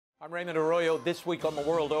I'm Raymond Arroyo. This week on The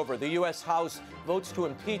World Over, the U.S. House votes to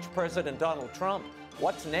impeach President Donald Trump.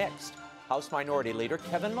 What's next? House Minority Leader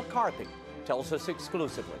Kevin McCarthy tells us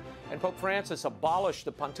exclusively. And Pope Francis abolished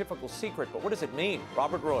the pontifical secret, but what does it mean?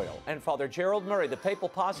 Robert Royal and Father Gerald Murray, the papal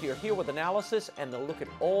posse, are here with analysis and they'll look at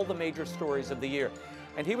all the major stories of the year.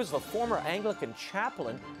 And he was the former Anglican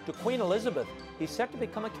chaplain to Queen Elizabeth. He's set to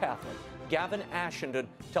become a Catholic. Gavin Ashenden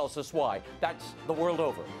tells us why. That's The World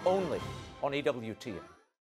Over, only on EWTN.